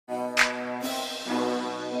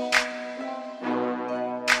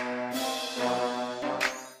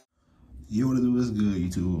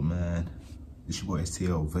YouTube, man? It's your boy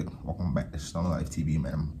STL Vic. Welcome back to StonerLife TV,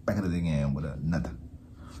 man. I'm back at it again with another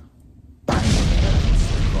bang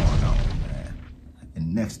going on, man.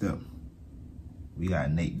 And next up, we got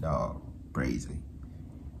NatteDawg Brazy,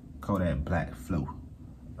 Kodak Black Flow,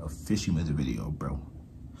 official music video, bro.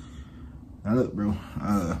 Now look, bro,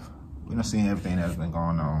 we done seen everything that's been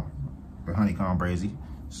going on with Honeycomb Brazy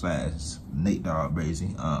 / NatteDawg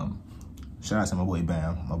Brazy. Shout out to my boy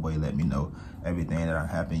Bam. My boy let me know everything that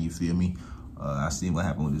happened, you feel me? I seen what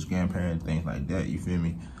happened with his grandparents, things like that, you feel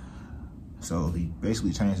me? So he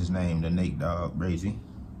basically changed his name to NatteDawg Brazy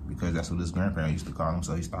because that's what his grandparents used to call him,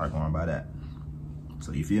 so he started going by that.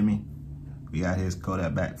 So you feel me? We got his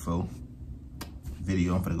Kodak Black Flow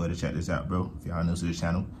video. I'm finna go to check this out, bro. If y'all new to the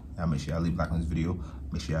channel, y'all make sure y'all leave a like on this video.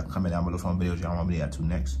 Make sure y'all comment down below for videos y'all want me to add to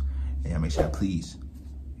next. And y'all make sure y'all please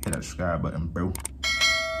hit that subscribe button, bro.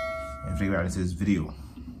 And figure out into this video.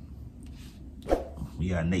 We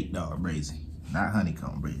got NatteDawg Brazy, not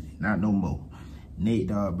Honeycomb Brazy, not no more.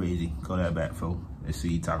 NatteDawg Brazy, Kodak Black Flow. Let's see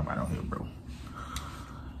what he talking about out here, bro.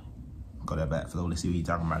 Kodak Black Flow. Let's see what he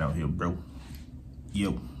talking about out here, bro.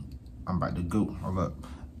 Yo, I'm about to go. Hold up.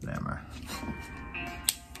 Damn, man.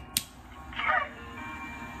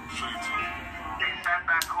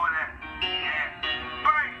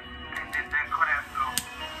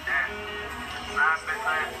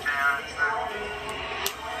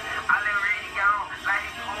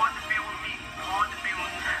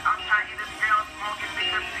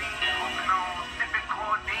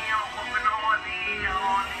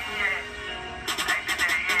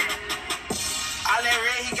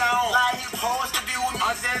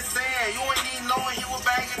 I'm just saying, you ain't even knowing he was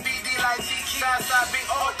banging BD like CK. Outside big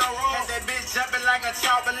off the road, had that bitch jumping like a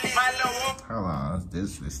chopper. My little hold on,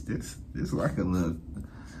 this like a little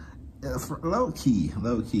low key.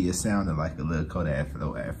 It sounded like a little Kodak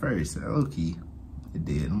Flow at first. Low key, it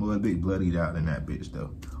did. More big bloodied out than that bitch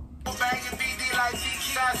though. Banging BD like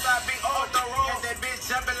CK. Outside big off the road, had that bitch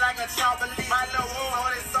jumping like a chopper. My little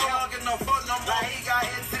road, it's so long, get no fuck no more. He got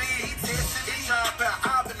into the, he tested, he trying to put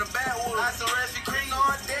out in the bad wood. I surrendered cream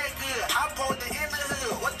on that good. I pulled the end of the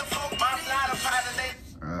hood. What the fuck, my fly to find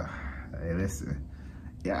hey, listen.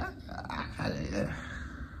 Yeah,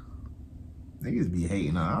 niggas be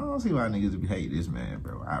hating on. I don't see why niggas be hating this man,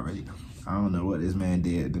 bro. I don't know what this man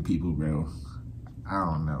did to people, bro. I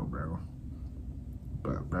don't know, bro.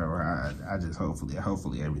 But bro, I just hopefully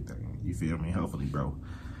everything. You feel me? Hopefully, bro.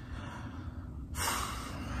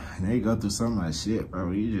 And they go through so much shit,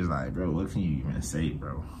 bro. You just like, bro, what can you even say,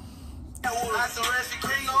 bro? I surrendered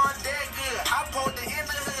cream on that good. I pulled the end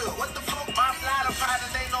of the hood. What the fuck, my fly to find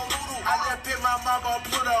it ain't no voodoo. I just picked my mom on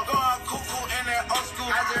Pluto. Going cuckoo in that old school.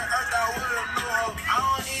 I just Errdayy with a new hoe. I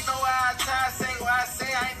don't even know why I try to say what I say.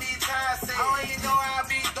 I ain't need try to say. I don't even know how I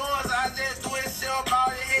be doing, so I just do it shit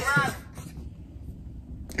about it.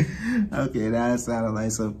 Okay, now it sounded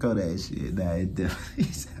like some Kodak shit. Nah, it definitely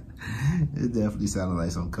sounded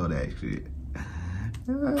like some Kodak shit.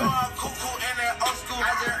 Going cuckoo in that old school.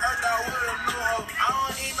 I just Errdayy with a new hoe. I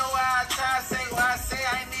don't even know why I try to say what I say.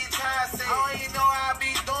 I ain't need try to say. I don't even know how I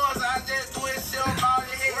be doing, so I just do it shit about it.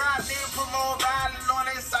 I didn't promote violence on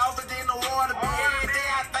that softer than the water. Every day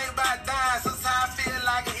I think about dying. Sometimes I feel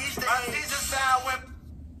like an Easter egg. My teacher side went.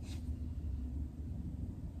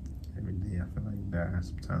 Every day I feel like dying.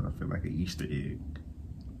 Sometimes I feel like an Easter egg.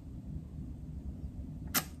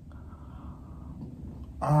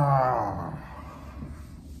 Oh.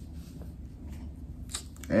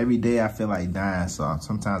 Every day I feel like dying, so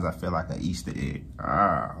sometimes I feel like an Easter egg.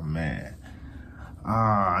 Oh, man. Oh,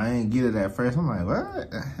 I didn't get it at first. I'm like,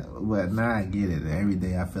 what? But now I get it. Every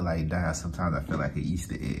day I feel like dying, sometimes I feel like an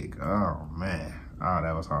Easter egg. Oh, man. Oh,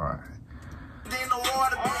 that was hard. Oh,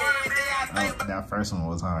 that first one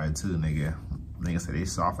was hard, too, nigga. Nigga said they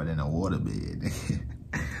softer than a waterbed.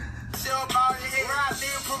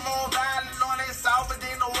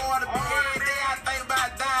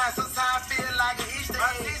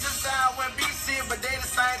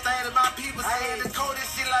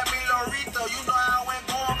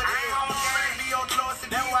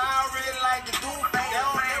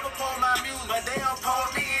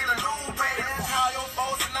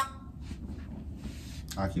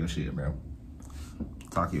 Talk your shit, bro.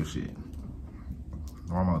 Talk your shit.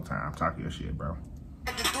 One more time. Talk your shit, bro.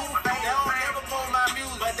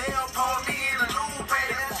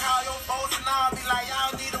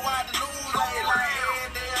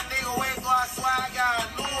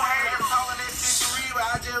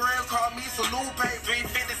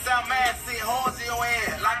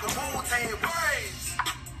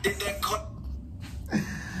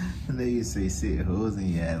 And then you say sit hoes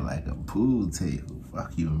in your ass like a pool table.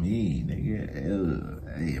 Fuck you, me, nigga. Ew.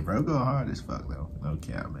 Hey, bro, go hard as fuck though. No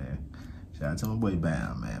cap, man. Shout out to my boy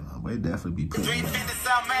Bam, man. My boy definitely be putting 350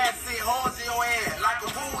 South Mad City, holes in your head like a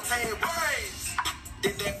Wu-Tang braids.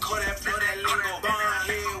 Did that Kodak flow that lingo? Bond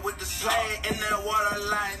head with the slide in that water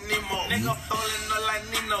like Nemo. Nigga falling up like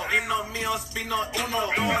Nino. Nino Mio, Spino, Uno.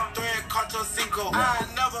 Going thread, Carto Cinco. I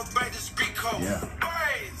never break the street code.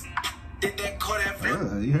 Braids. Did that Kodak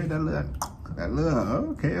flow? You heard that little,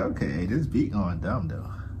 okay. This beat going dumb though.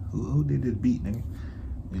 Who did this beat, nigga?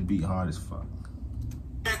 This beat hard as fuck.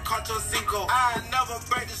 Carto Cinco. I never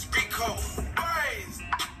break the street code. Braids.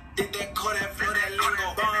 Did that Kodak flow that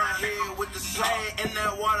lingo? Bond head with the slide in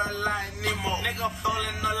that water like Nemo. Nigga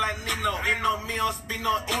falling up like Nino. Nino Mio,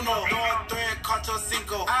 Spino, Uno. Going thread, Carto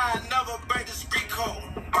Cinco. I never break the street code.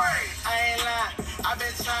 Braids. I ain't lying. I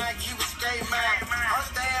been trying to keep a straight mind. I'm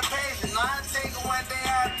staying patient. I take it one day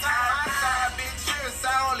at a time. I side bitch serious.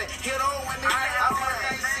 I only hit on when they I feel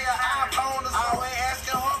like she an iPhone or always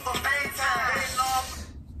asking her for FaceTime. They know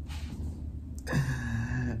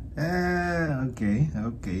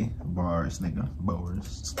Okay. Bars, nigga.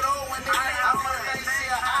 Bars. I feel like she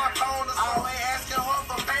an iPhone or always asking her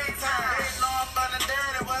for FaceTime. They know I'm from the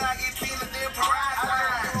dirty, but I get Tina than Pariah.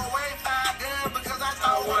 I do away 5 gun because I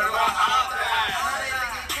thought what about outside. Now they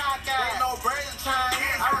niggas cockeyed. Ain't no Brazy trying to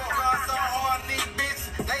hit. I run so hard these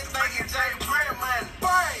bitches. They thinking Jay Print money.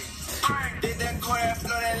 Did that Kodak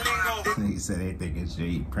flow that lingo? This nigga said they thinking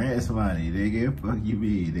Jay Prince money, nigga. Fuck you,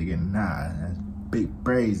 be, nigga. Nah, that's big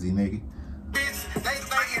Brazy, nigga. Bitch, they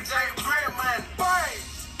thinking Jay Print money.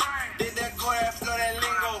 Did that Kodak flow that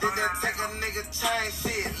lingo? Did that take a nigga chain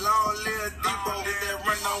shit? Long live depot. Did that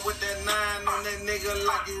run on with that 9 on that nigga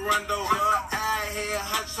like you Rondo? Your eye here,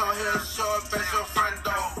 hunch on here, short facial front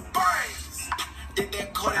door. Did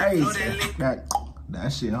that Kodak flow that lingo?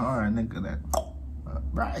 That shit hard, nigga. That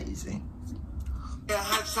Brazy. Yeah,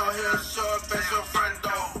 hunch on here, short facial front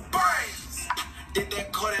door. Did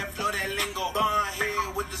that Kodak flow that lingo? Bond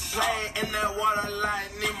head with the slide in that water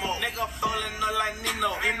like Nemo. Nigga falling up like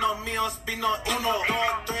Nino. Nino Mio, Spino, Uno.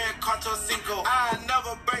 Going thread, Carto Cinco. I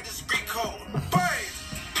never break the street code.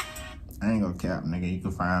 I ain't gonna cap, nigga. You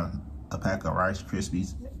can find a pack of Rice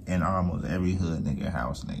Krispies in almost every hood nigga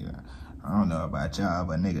house, nigga. I don't know about y'all,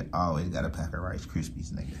 but nigga always got a pack of Rice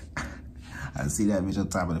Krispies, nigga. I see that bitch on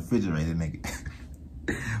top of the refrigerator, nigga.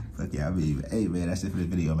 Fuck yeah, I believe it. Hey, man, that's it for the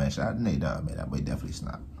video, man. Shout out to NatteDawg, man. That boy definitely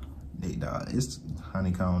snap. NatteDawg. It's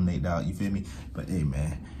honeycomb, NatteDawg, you feel me? But, hey,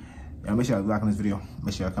 man. Y'all make sure y'all liking this video.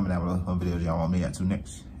 Make sure y'all comment down below what videos y'all want me to do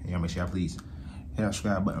next. Y'all make sure y'all please hit that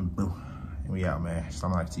subscribe button, bro. And we out, man.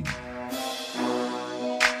 StonerLife TV.